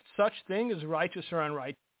such thing as righteous or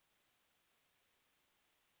unrighteous.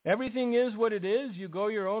 Everything is what it is. You go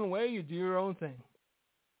your own way. You do your own thing.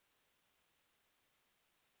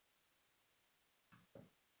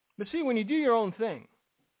 But see, when you do your own thing,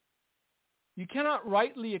 you cannot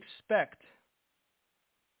rightly expect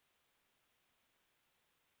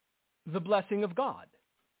the blessing of God.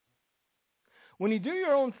 When you do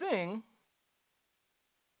your own thing,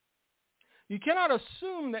 you cannot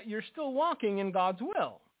assume that you're still walking in God's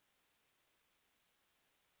will.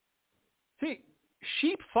 See,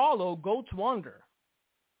 sheep follow, goats wander.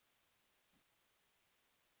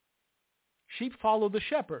 Sheep follow the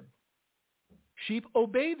shepherd. Sheep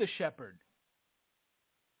obey the shepherd.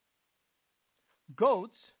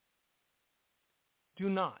 Goats do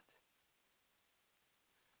not.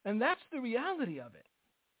 And that's the reality of it.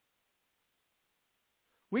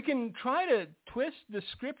 We can try to twist the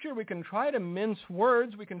scripture. We can try to mince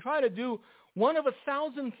words. We can try to do one of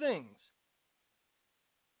 1,000 things.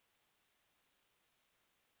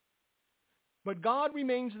 But God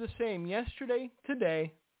remains the same yesterday,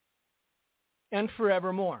 today, and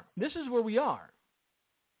forevermore. This is where we are.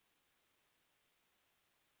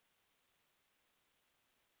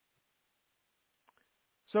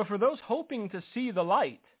 So for those hoping to see the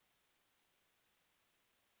light,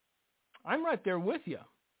 I'm right there with you.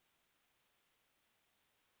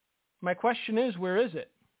 My question is, where is it?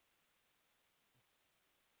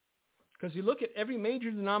 Because you look at every major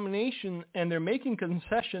denomination and they're making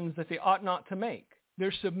concessions that they ought not to make.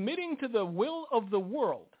 They're submitting to the will of the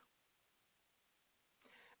world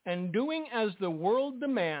and doing as the world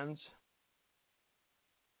demands,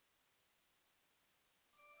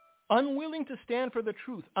 unwilling to stand for the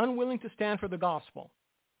truth, unwilling to stand for the gospel,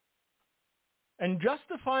 and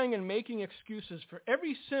justifying and making excuses for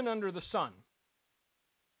every sin under the sun.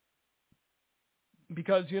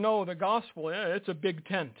 Because, the gospel, it's a big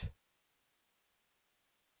tent.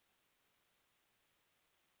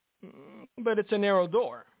 But it's a narrow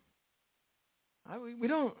door. We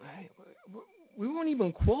won't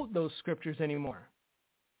even quote those scriptures anymore.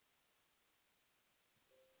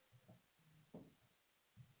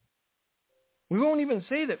 We won't even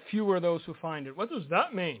say that few are those who find it. What does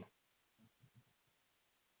that mean?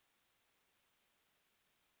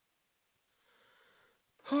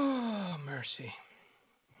 Oh, mercy.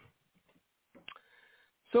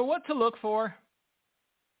 So what to look for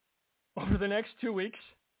over the next 2 weeks?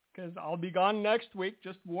 Because I'll be gone next week,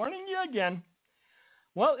 just warning you again.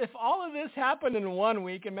 Well, if all of this happened in 1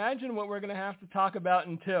 week, imagine what we're going to have to talk about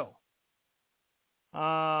in 2.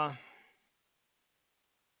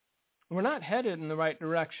 We're not headed in the right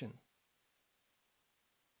direction.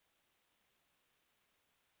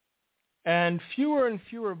 And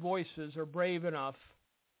fewer voices are brave enough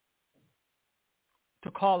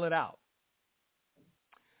to call it out.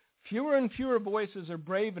 Fewer and fewer voices are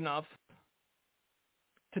brave enough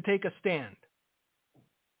to take a stand.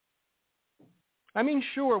 I mean,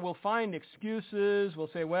 sure, we'll find excuses. We'll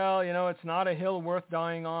say, well, it's not a hill worth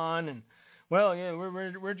dying on, and well,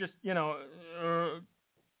 we're just,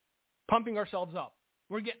 pumping ourselves up.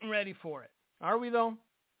 We're getting ready for it. Are we though?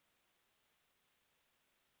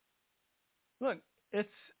 Look, it's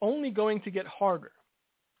only going to get harder.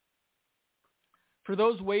 For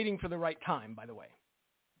those waiting for the right time, by the way.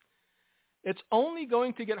 It's only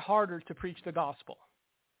going to get harder to preach the gospel.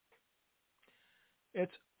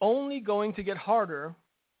 It's only going to get harder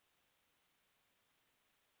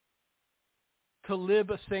to live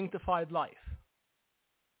a sanctified life.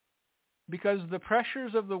 Because the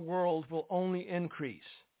pressures of the world will only increase.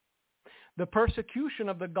 The persecution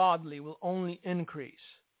of the godly will only increase.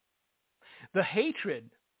 The hatred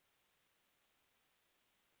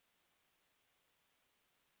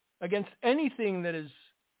against anything that is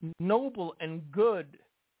noble and good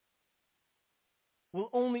will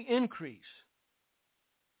only increase.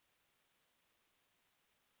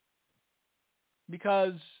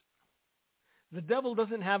 Because the devil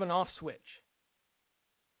doesn't have an off switch.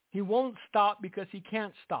 He won't stop because he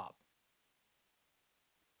can't stop.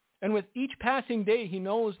 And with each passing day, he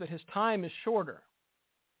knows that his time is shorter.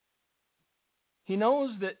 He knows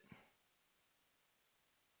that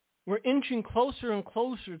we're inching closer and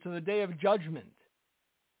closer to the day of judgment.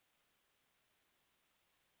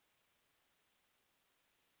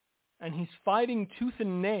 And he's fighting tooth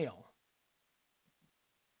and nail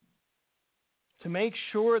to make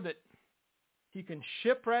sure that he can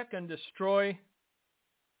shipwreck and destroy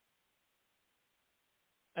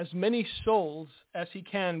as many souls as he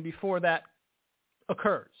can before that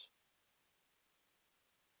occurs.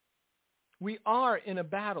 We are in a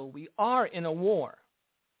battle. We are in a war.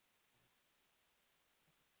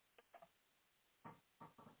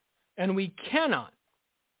 And we cannot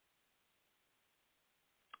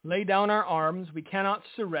lay down our arms. We cannot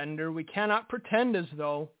surrender. We cannot pretend as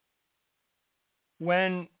though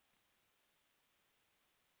when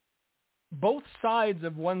both sides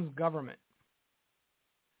of one's government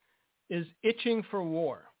is itching for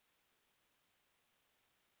war,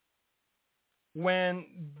 when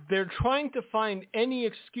they're trying to find any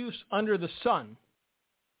excuse under the sun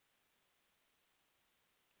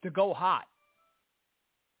to go hot,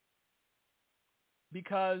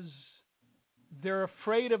 because they're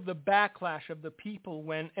afraid of the backlash of the people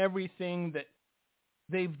when everything that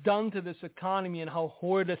they've done to this economy and how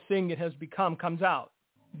horrid a thing it has become comes out,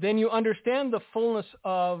 then you understand the fullness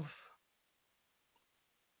of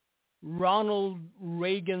Ronald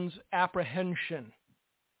Reagan's apprehension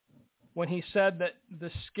when he said that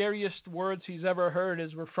the scariest words he's ever heard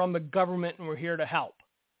is, "We're from the government and we're here to help."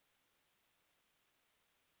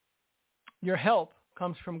 Your help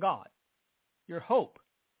comes from God. Your hope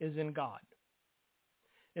is in God.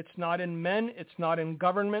 It's not in men. It's not in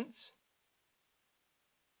governments.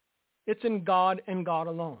 It's in God and God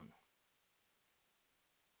alone.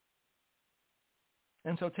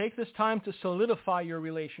 And so take this time to solidify your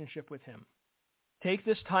relationship with him. Take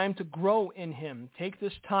this time to grow in him. Take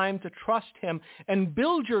this time to trust him and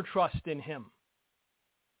build your trust in him.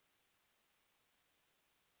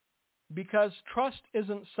 Because trust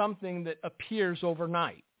isn't something that appears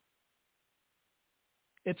overnight.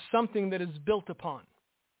 It's something that is built upon.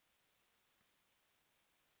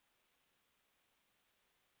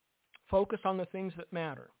 Focus on the things that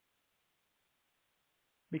matter.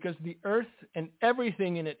 Because the earth and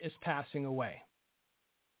everything in it is passing away.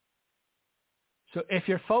 So if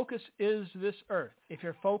your focus is this earth, if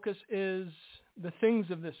your focus is the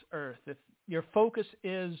things of this earth, if your focus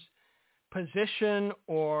is position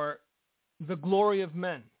or the glory of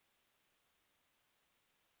men,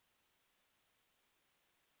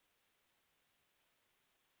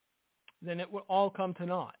 then it will all come to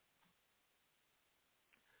naught.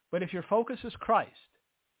 But if your focus is Christ,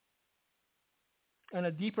 and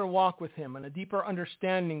a deeper walk with him, and a deeper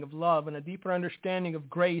understanding of love, and a deeper understanding of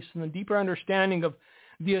grace, and a deeper understanding of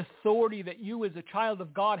the authority that you as a child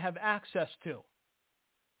of God have access to,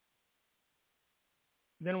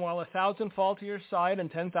 then while 1,000 fall to your side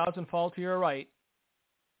and 10,000 fall to your right,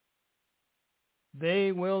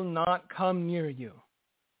 they will not come near you.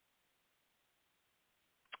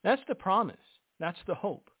 That's the promise. That's the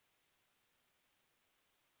hope.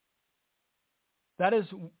 That is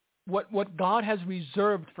what God has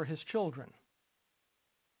reserved for his children.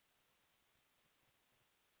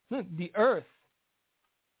 The earth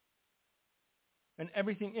and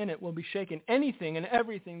everything in it will be shaken. Anything and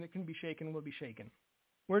everything that can be shaken will be shaken.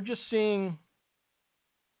 We're just seeing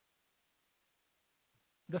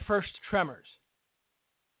the first tremors.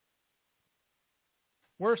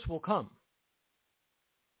 Worse will come.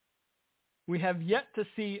 We have yet to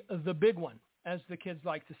see the big one, as the kids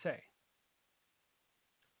like to say.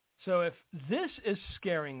 So if this is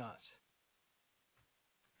scaring us,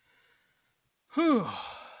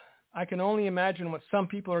 I can only imagine what some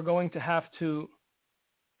people are going to have to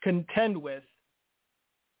contend with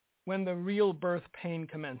when the real birth pain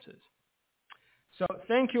commences. So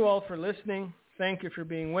thank you all for listening. Thank you for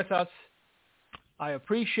being with us. I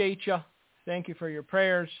appreciate you. Thank you for your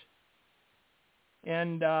prayers.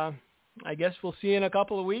 And I guess we'll see you in a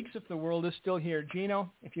couple of weeks if the world is still here.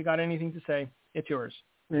 Gino, if you got anything to say, it's yours.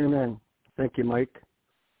 Amen. Thank you, Mike.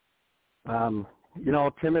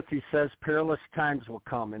 Timothy says perilous times will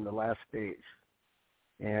come in the last days.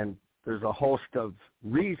 And there's a host of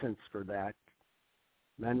reasons for that.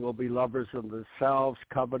 Men will be lovers of themselves,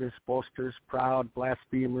 covetous, boasters, proud,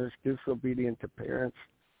 blasphemers, disobedient to parents,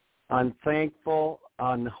 unthankful,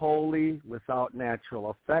 unholy, without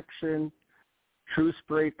natural affection, truce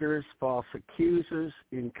breakers, false accusers,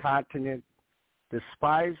 incontinent,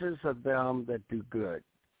 despisers of them that do good.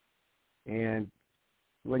 And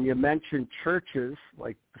when you mention churches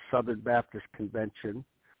like the Southern Baptist Convention,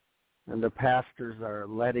 and the pastors are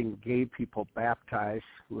letting gay people baptize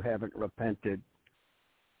who haven't repented,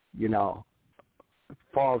 it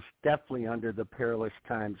falls definitely under the perilous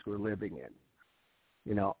times we're living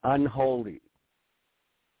in. Unholy.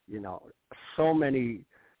 So many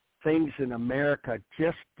things in America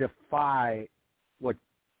just defy what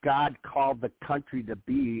God called the country to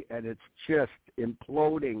be, and it's just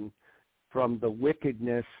imploding from the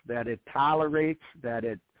wickedness that it tolerates, that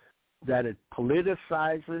it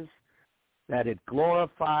politicizes, that it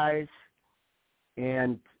glorifies.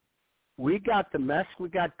 And we got the mess we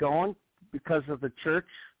got going because of the church,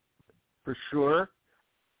 for sure.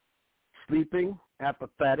 Sleeping,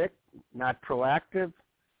 apathetic, not proactive,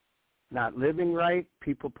 not living right,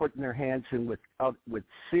 people putting their hands in with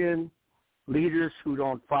sin, leaders who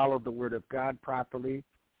don't follow the Word of God properly,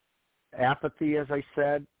 apathy, as I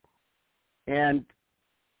said, and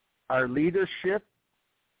our leadership.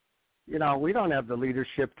 We don't have the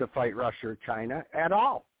leadership to fight Russia or China at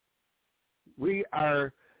all. We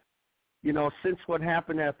are, since what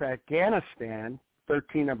happened at Afghanistan,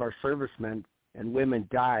 13 of our servicemen and women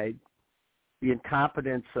died, the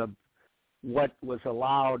incompetence of what was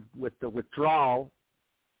allowed with the withdrawal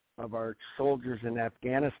of our soldiers in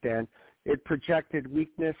Afghanistan, it projected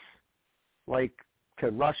weakness to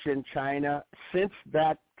Russia and China since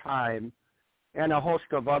that time, and a host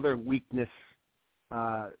of other weakness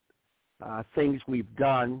things we've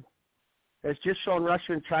done has just shown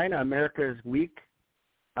Russia and China America is weak,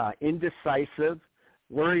 indecisive,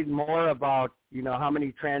 worried more about, how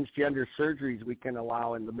many transgender surgeries we can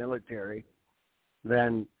allow in the military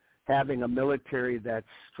than having a military that's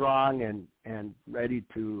strong and ready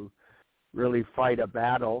to really fight a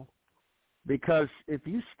battle. Because if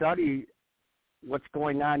you study what's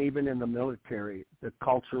going on even in the military, the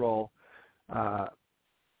cultural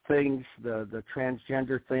things, the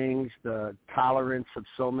transgender things, the tolerance of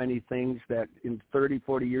so many things that in 30,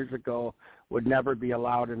 40 years ago would never be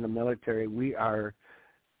allowed in the military, we are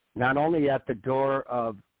not only at the door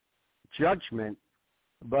of judgment,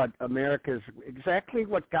 but America is exactly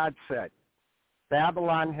what God said.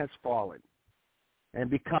 Babylon has fallen and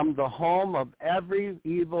become the home of every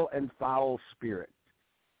evil and foul spirit,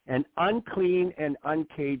 an unclean and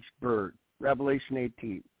uncaged bird, Revelation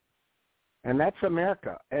 18. And that's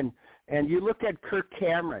America. And you look at Kirk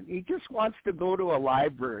Cameron. He just wants to go to a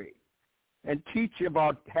library and teach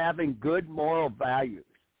about having good moral values.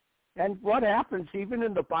 And what happens even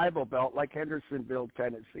in the Bible Belt, like Hendersonville,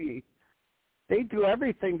 Tennessee, they do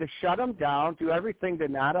everything to shut them down, do everything to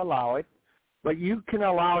not allow it. But you can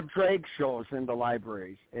allow drag shows in the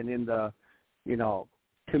libraries and in the,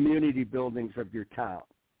 community buildings of your town.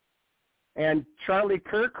 And Charlie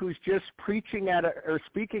Kirk, who's just speaking at a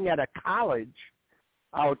college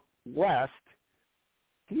out west,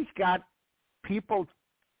 he's got people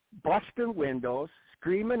busting windows,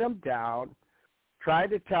 screaming them down, trying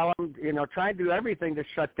to tell him, trying to do everything to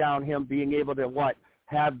shut down him being able to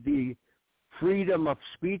have the freedom of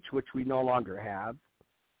speech, which we no longer have.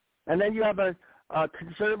 And then you have a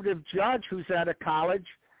conservative judge who's at a college,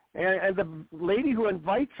 and the lady who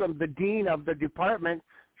invites him, the dean of the department,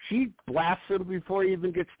 she blasts him before he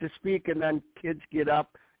even gets to speak, and then kids get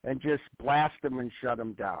up and just blast him and shut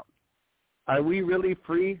him down. Are we really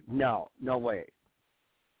free? No way.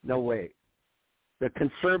 No way. The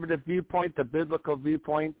conservative viewpoint, the biblical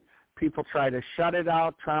viewpoint, people try to shut it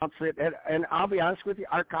out, trounce it. And I'll be honest with you,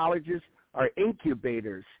 our colleges are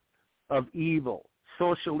incubators of evil.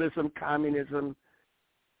 Socialism, communism,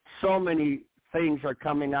 so many things are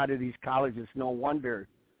coming out of these colleges. No wonder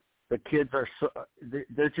the kids are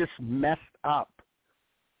they're just messed up,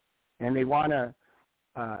 and they want to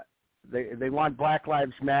they want Black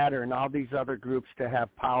Lives Matter and all these other groups to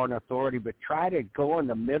have power and authority, but try to go in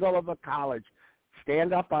the middle of a college,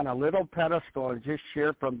 stand up on a little pedestal and just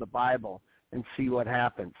share from the Bible and see what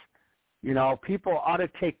happens. People ought to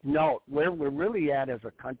take note where we're really at as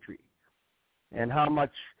a country. And how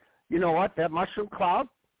much, that mushroom cloud,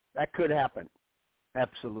 that could happen.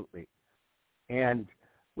 Absolutely. And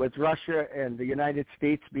with Russia and the United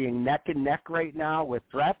States being neck and neck right now with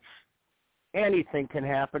threats, anything can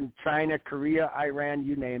happen. China, Korea, Iran,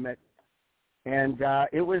 you name it. And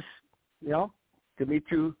it was,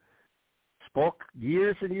 Dimitru spoke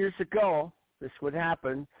years and years ago this would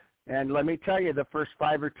happen. And let me tell you, the first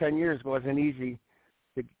 5 or 10 years wasn't easy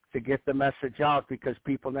to get the message out because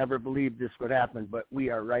people never believed this would happen, but we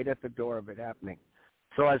are right at the door of it happening.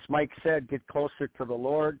 So as Mike said, get closer to the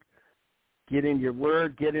Lord, get in your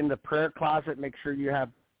word, get in the prayer closet, make sure you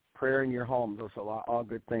have prayer in your home. Those are all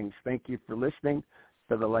good things. Thank you for listening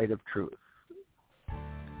to The Light of Truth.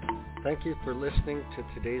 Thank you for listening to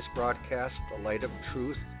today's broadcast, The Light of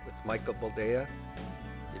Truth with Michael Boldea.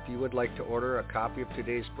 If you would like to order a copy of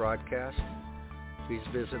today's broadcast, please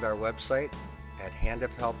visit our website at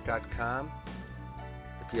handofhelp.com.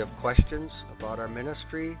 If you have questions about our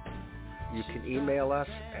ministry, you can email us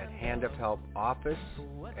at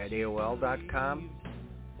handofhelpoffice@aol.com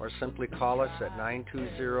or simply call us at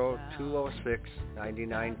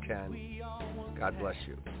 920-206-9910. God bless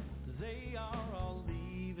you.